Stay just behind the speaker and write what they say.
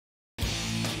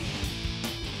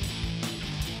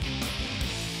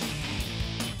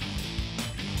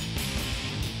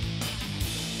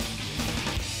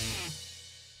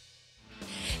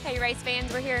race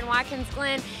fans. We're here in Watkins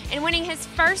Glen, and winning his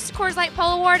first Coors Light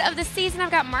Pole Award of the season, I've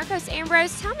got Marcos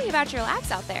Ambrose. Tell me about your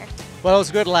laps out there. Well, it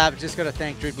was a good lap. Just got to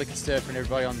thank Drew Blickensterfer and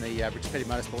everybody on the Richard Petty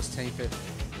Motorsports team for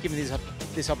giving me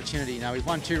this opportunity. You know, we've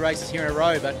won 2 races here in a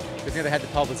row, but we've never had the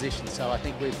pole position. So I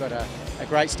think we've got a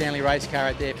great Stanley race car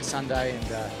out there for Sunday, and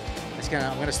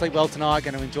I'm going to sleep well tonight.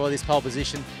 Going to enjoy this pole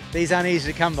position. These aren't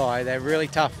easy to come by. They're really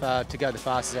tough to go the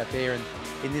fastest out there, and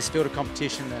in this field of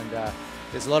competition. And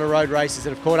there's a lot of road races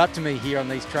that have caught up to me here on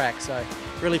these tracks. So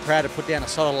really proud to put down a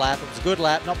solid lap. It was a good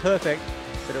lap, not perfect,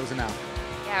 but it was enough.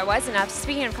 Yeah, it was enough.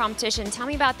 Speaking of competition, tell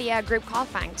me about the group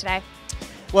qualifying today.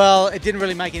 Well, it didn't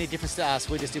really make any difference to us.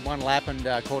 We just did one lap and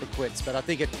called it quits. But I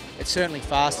think it's certainly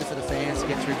faster for the fans to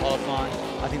get through qualifying.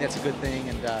 I think that's a good thing,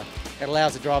 and it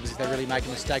allows the drivers, if they really make a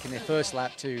mistake in their first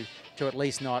lap, to at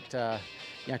least not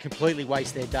completely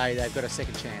waste their day. They've got a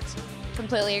second chance.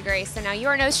 Completely agree. So now you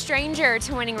are no stranger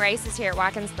to winning races here at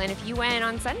Watkins Glen. If you win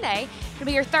on Sunday, it'll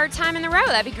be your 3rd time in the row.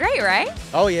 That'd be great, right?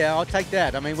 Oh yeah, I'll take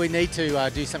that. I mean, we need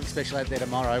to do something special out there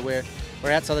tomorrow.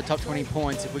 We're outside the top 20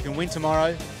 points. If we can win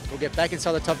tomorrow, we'll get back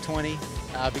inside the top 20,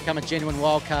 become a genuine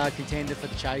wild card contender for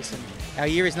the chase. And our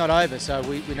year is not over, so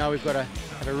we know we've got to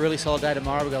have a really solid day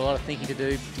tomorrow. We've got a lot of thinking to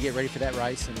do to get ready for that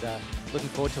race, and looking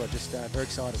forward to it. Just very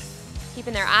excited.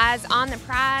 Keeping their eyes on the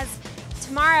prize.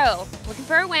 Tomorrow, looking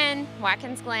for a win,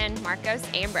 Watkins Glen, Marcos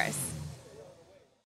Ambrose.